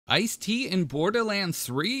Ice-T in Borderlands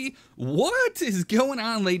 3? What is going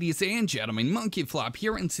on, ladies and gentlemen? Monkey Flop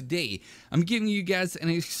here, and today I'm giving you guys an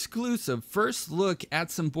exclusive first look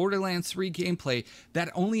at some Borderlands 3 gameplay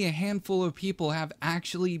that only a handful of people have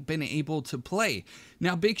actually been able to play.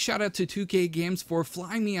 Now, big shout out to 2K Games for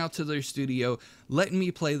flying me out to their studio, letting me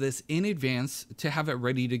play this in advance to have it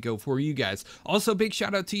ready to go for you guys. Also, big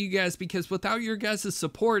shout out to you guys, because without your guys'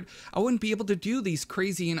 support, I wouldn't be able to do these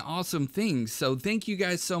crazy and awesome things. So thank you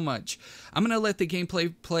guys so much. I'm going to let the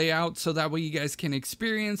gameplay play out so that way you guys can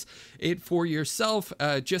experience it for yourself,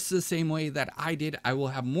 just the same way that I did. I will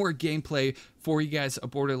have more gameplay for you guys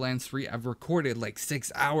of Borderlands 3. I've recorded like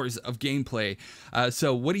 6 hours of gameplay.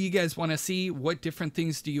 So what do you guys want to see? What different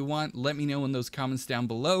things do you want? Let me know in those comments down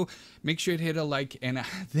below. Make sure to hit a like, and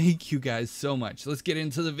thank you guys so much. Let's get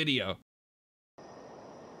into the video.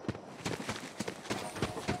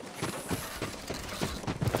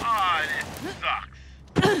 Oh, this sucks.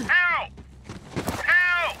 Help!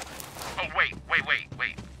 Help! Oh, wait.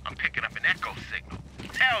 I'm picking up an echo signal.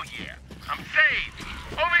 Hell yeah. I'm saved.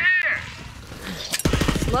 Over here!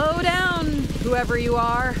 Slow down, whoever you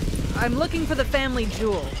are. I'm looking for the family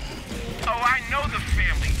jewel. Oh, I know the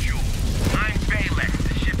family jewel. I'm Balex,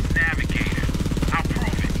 the ship's navigator. I'll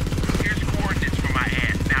prove it. Here's coordinates for my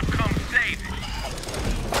ass. Now come save it.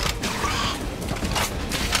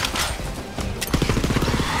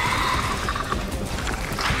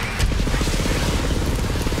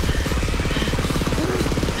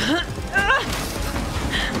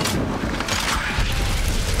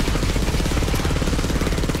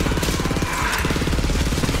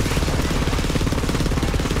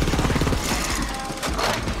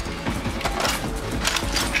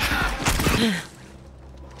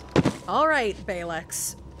 All right,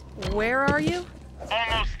 Balex. Where are you?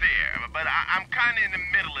 Almost there, but I'm kind of in the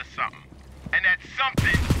middle of something. And that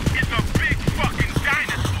something is a big fucking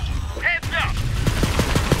dinosaur. Heads up!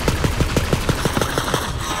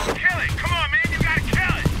 Kill it! Come on, man, you gotta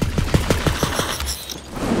kill it!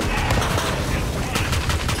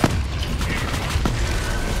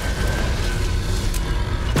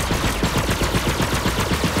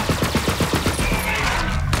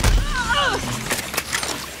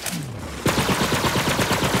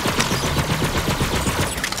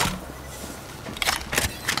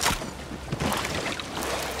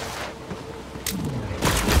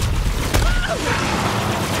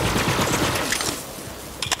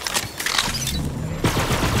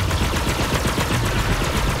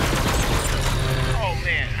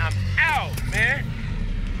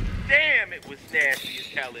 Nasty as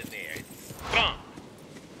hell in there. Bum.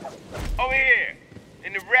 Over here.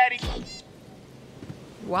 In the ready.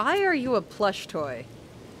 Why are you a plush toy?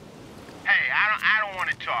 Hey, I don't want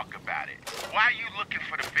to talk about it. Why are you looking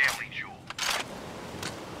for the family jewel?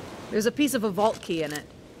 There's a piece of a vault key in it.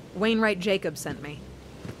 Wainwright Jacob sent me.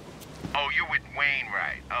 Oh, you're with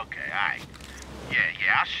Wainwright. Okay, alright.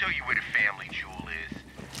 Yeah, I'll show you where the family jewel is.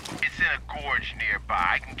 It's in a gorge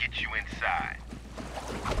nearby. I can get you inside.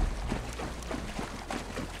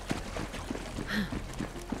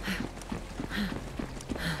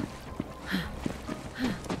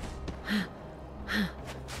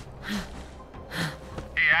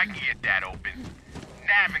 I can get that open.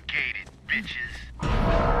 Navigate it, bitches.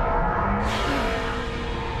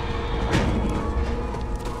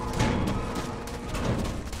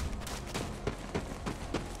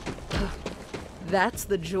 That's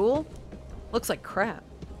the jewel? Looks like crap.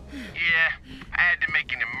 Yeah, I had to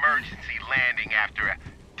make an emergency landing after a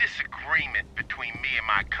disagreement between me and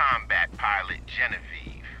my combat pilot,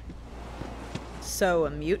 Genevieve. So, a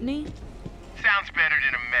mutiny? Sounds better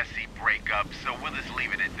than a messy breakup, so we'll just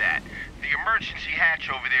leave it at that. The emergency hatch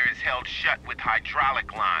over there is held shut with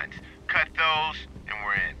hydraulic lines. Cut those, and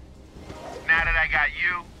we're in. Now that I got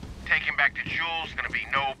you, taking back the jewel's gonna be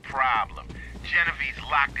no problem. Genevieve's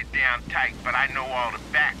locked it down tight, but I know all the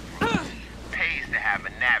back routes. Pays to have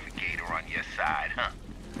a navigator on your side, huh?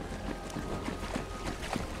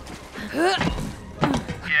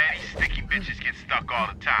 Yeah, these sticky bitches get stuck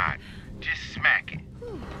all the time. Just smack it.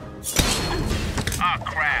 Oh,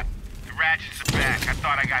 crap. The ratchets are back. I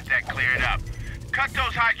thought I got that cleared up. Cut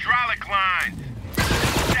those hydraulic lines.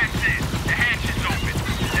 That's it. The hatch is open.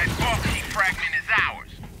 That vault key fragment is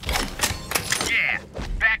ours. Yeah,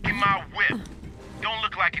 back in my whip. Don't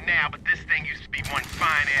look like it now, but this thing used to be one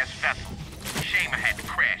fine-ass vessel. Shame I had to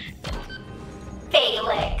crash it.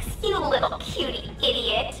 Balex, you little cutie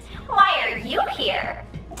idiot. Why are you here?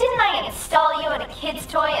 Didn't I install you in a kid's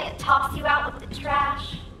toy and toss you out with the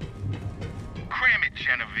trash? Cram it,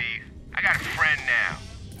 Genevieve. I got a friend now.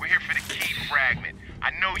 We're here for the key fragment.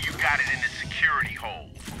 I know you got it in the security hole.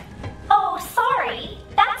 Oh, sorry.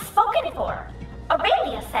 That's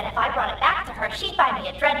she'd buy me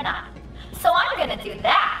a dreadnought. So I'm gonna do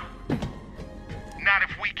that. Not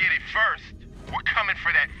if we get it first. We're coming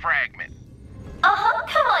for that fragment. Uh-huh,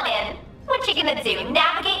 come on in. What you gonna do,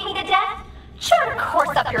 navigate me to death? Sure to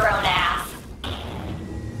course up your own ass.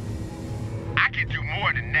 I can do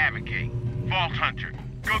more than navigate. Vault Hunter,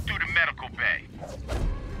 go through the medical bay.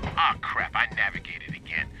 Ah, crap, I navigated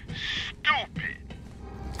again. Stupid!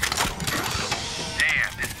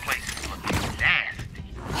 Damn, this place is looking nasty.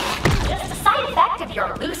 Just a side effect of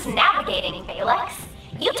your loose navigating, Balex.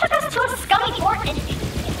 You took us to a scummy port and...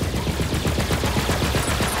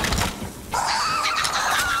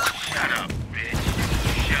 Shut up, bitch.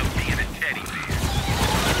 You shoved me in a teddy bear.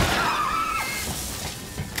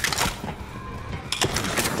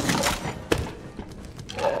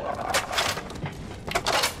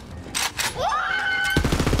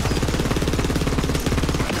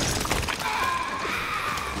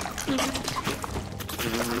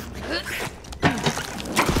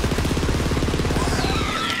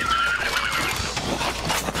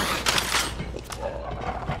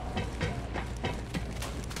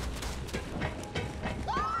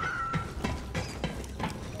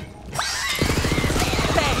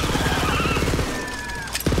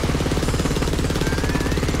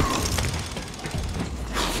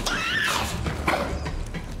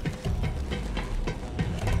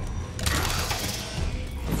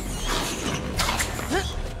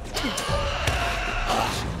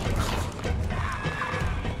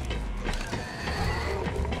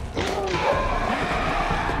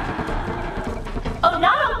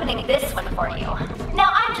 This one for you.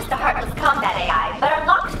 Now, I'm just a heartless combat AI, but are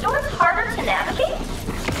locked doors harder to navigate?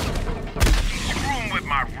 Screwing with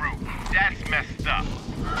my route. That's messed up.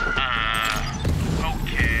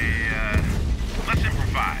 Okay, let's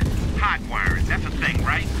improvise. Hot wiring, that's a thing,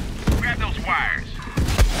 right? Grab those wires.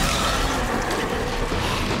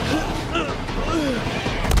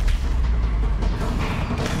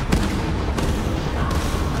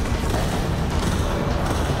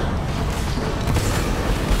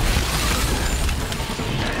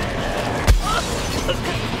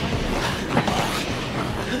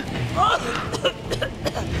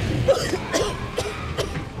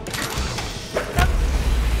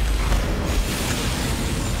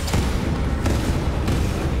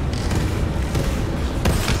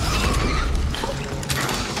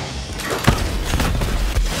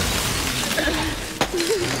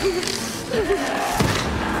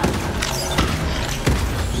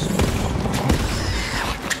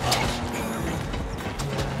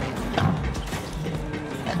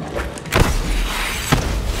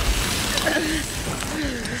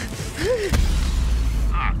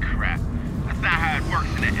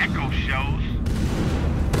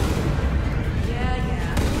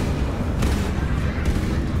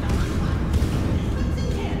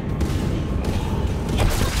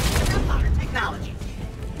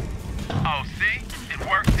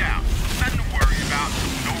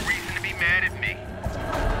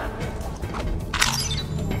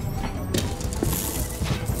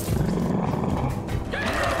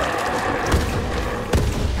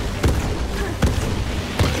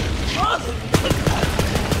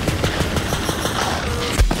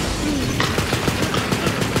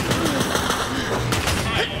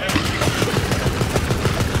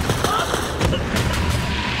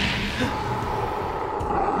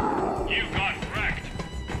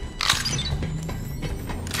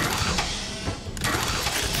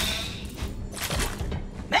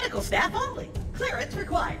 Staff only. Clearance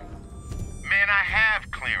required. Man, I have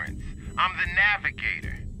clearance. I'm the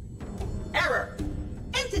navigator. Error.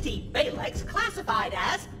 Entity Balex classified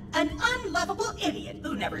as an unlovable idiot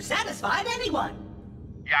who never satisfied anyone.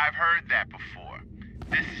 Yeah, I've heard that before.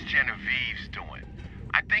 This is Genevieve's doing.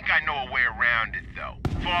 I think I know a way around it, though.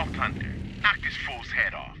 Vault Hunter, knock this fool's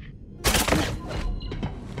head off.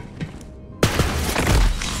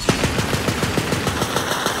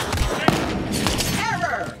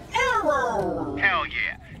 Hell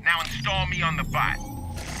yeah. Now install me on the bot.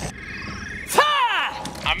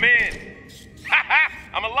 Ha! I'm in. Ha ha!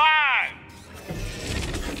 I'm alive!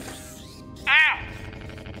 Ow!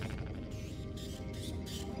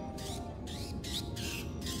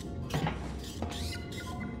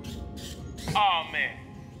 Oh man.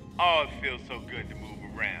 Oh, it feels so good to move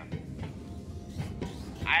around.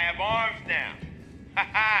 I have arms now. Ha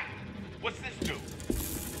ha! What's this do?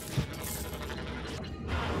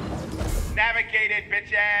 Navigate it,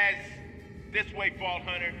 bitch ass. This way, Vault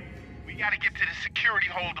Hunter. We gotta get to the security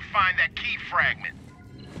hole to find that key fragment.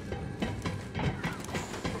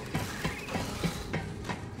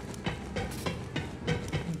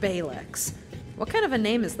 Balex. What kind of a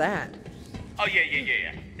name is that? Oh, yeah.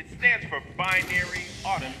 It's Stands for Binary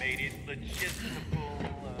Automated Logistical,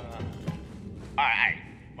 Alright.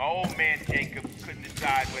 My old man Jacob couldn't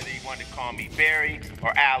decide whether he wanted to call me Barry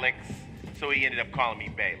or Alex, so he ended up calling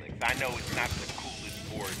me Balex. I know it's not the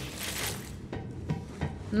coolest origin.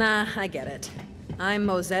 Nah, I get it. I'm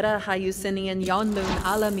Mozetta Hayusinian Yonlun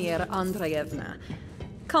Alamir Andreevna.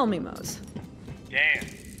 Call me Mose. Damn.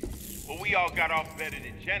 Well, we all got off better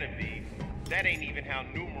than Genevieve. That ain't even how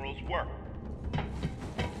numerals work.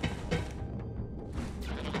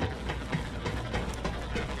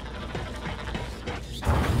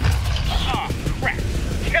 Oh, crap!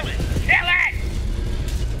 Kill it! Kill it!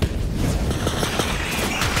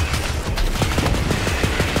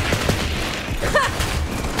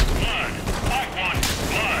 Blood! I want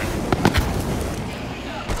blood!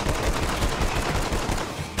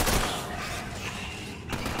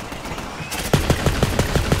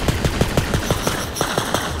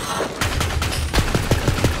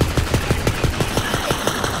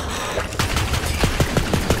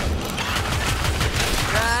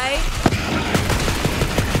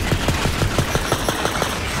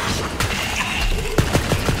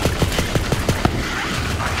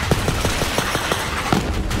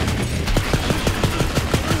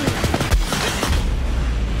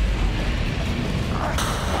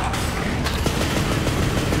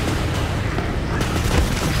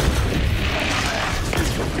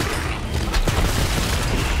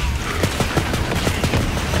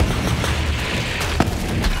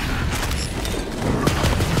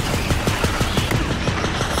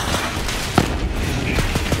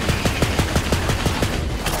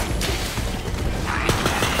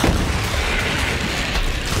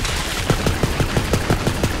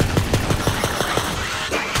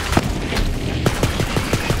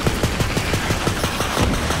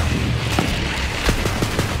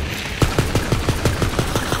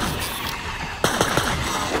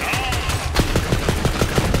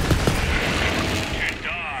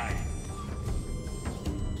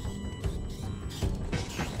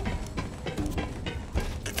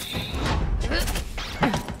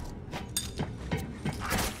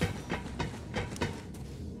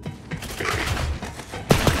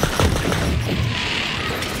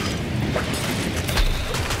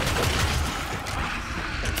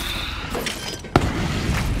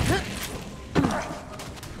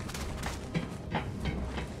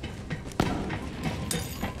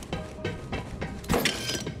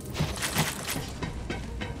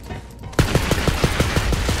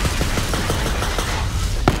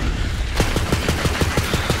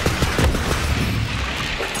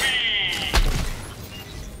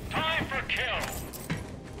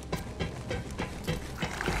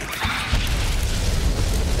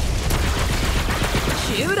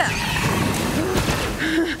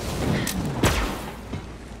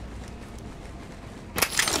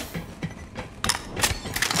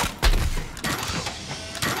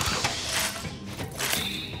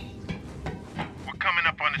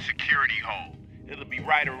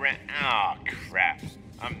 Right around. Oh, crap.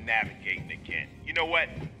 I'm navigating again. You know what?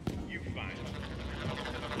 You find it.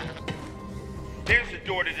 There's the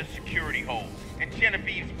door to the security hole, and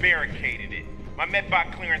Genevieve's barricaded it. My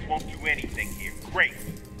medbot clearance won't do anything here. Great.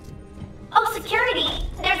 Oh, security!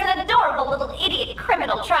 There's an adorable little idiot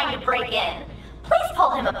criminal trying to break in. Please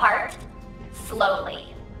pull him apart.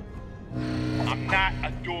 Slowly. I'm not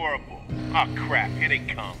adorable. Oh, crap. Here they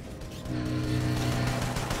come.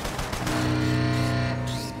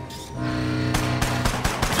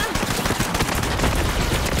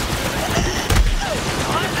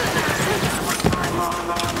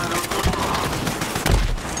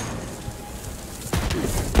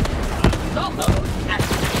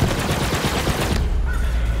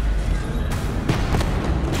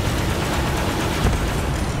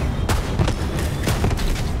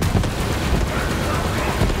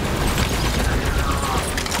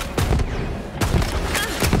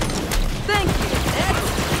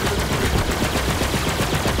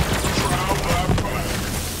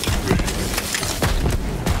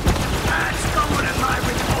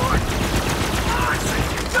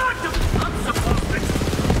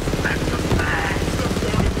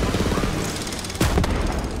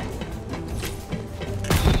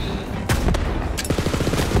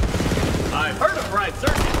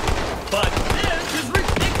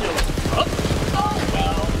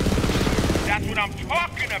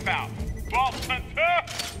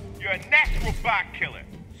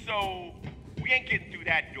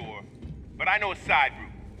 I know a side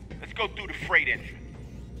route. Let's go through the freight entrance.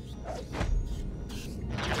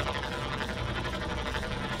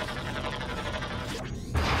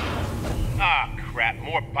 Ah, crap.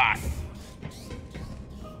 More bots.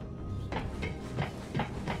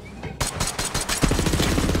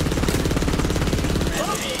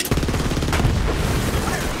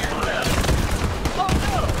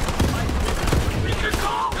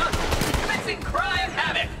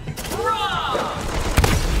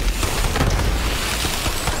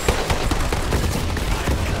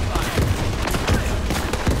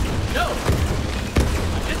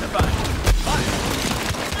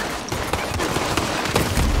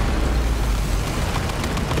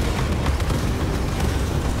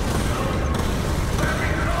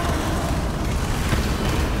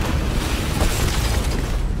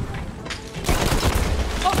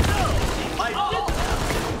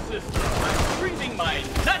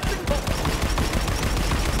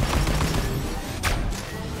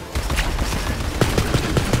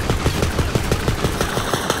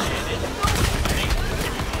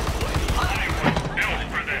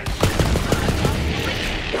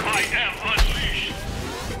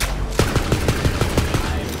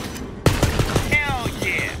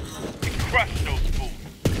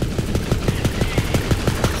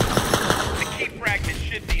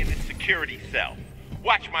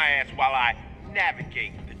 my ass while I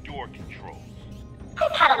navigate the door controls.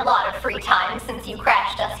 I've had a lot of free time since you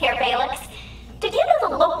crashed us here, Balex. Did you know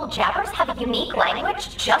the local jabbers have a unique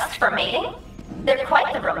language just for mating? They're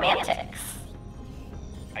quite the romantics.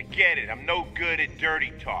 I get it. I'm no good at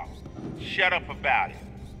dirty talk. Shut up about it.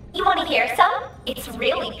 You want to hear some? It's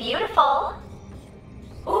really beautiful.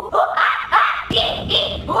 Oh,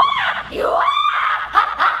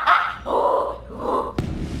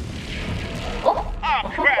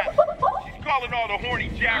 crap! She's calling all the horny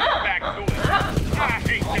jabbers back to us. I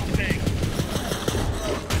hate this thing.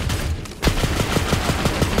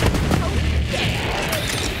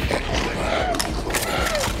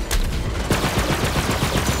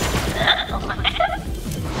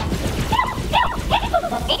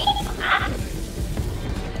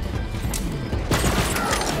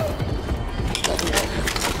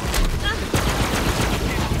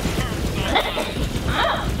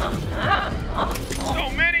 So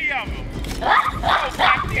many of them. So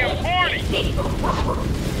goddamn horny.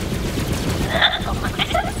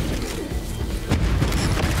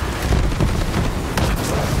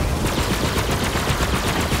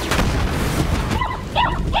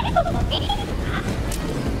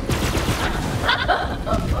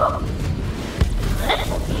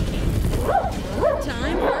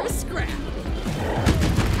 Time for a scrap.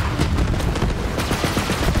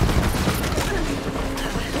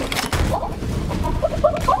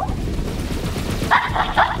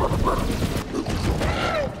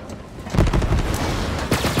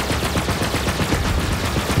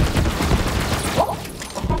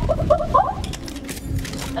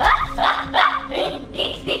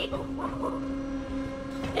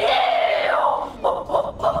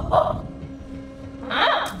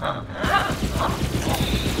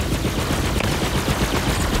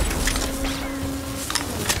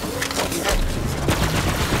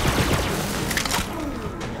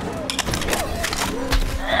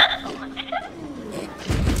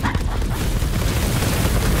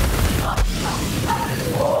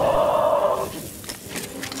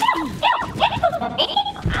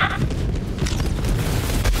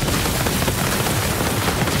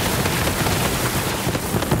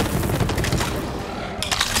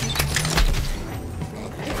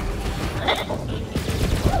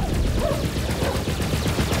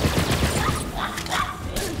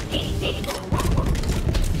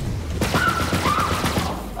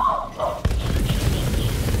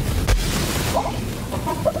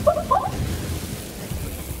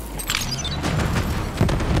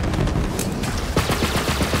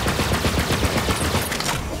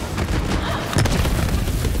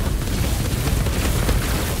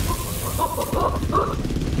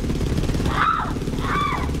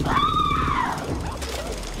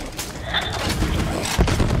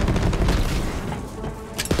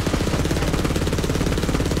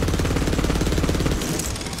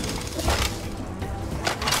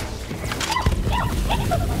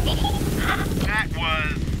 That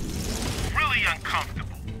was really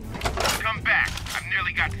uncomfortable. Come back. I've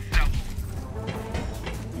nearly got to sell.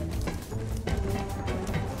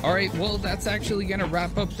 Alright, well, that's actually going to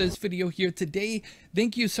wrap up this video here today.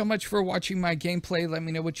 Thank you so much for watching my gameplay. Let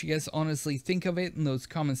me know what you guys honestly think of it in those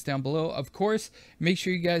comments down below. Of course, make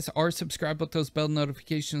sure you guys are subscribed with those bell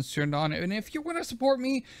notifications turned on. And if you want to support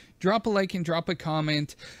me, drop a like and drop a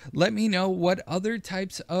comment. Let me know what other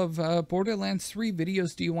types of Borderlands 3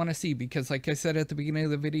 videos do you want to see, because like I said at the beginning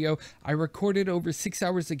of the video, I recorded over 6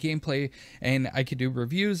 hours of gameplay, and I can do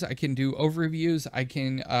reviews, I can do overviews, I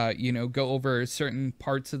can you know, go over certain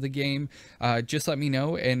parts of the game. Just let me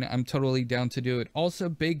know and I'm totally down to do it. Also,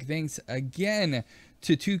 big thanks again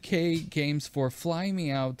to 2K Games for flying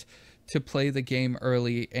me out to play the game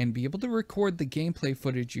early and be able to record the gameplay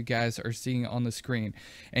footage you guys are seeing on the screen.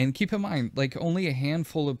 And keep in mind, like, only a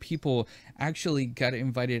handful of people actually got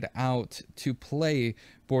invited out to play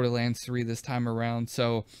Borderlands 3 this time around.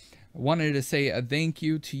 So I wanted to say a thank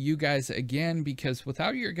you to you guys again, because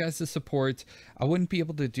without your guys' support, I wouldn't be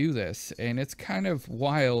able to do this. And it's kind of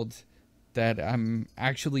wild that I'm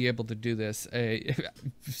actually able to do this.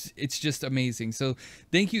 It's just amazing. So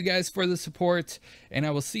thank you guys for the support, and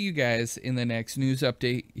I will see you guys in the next news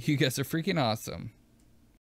update. You guys are freaking awesome.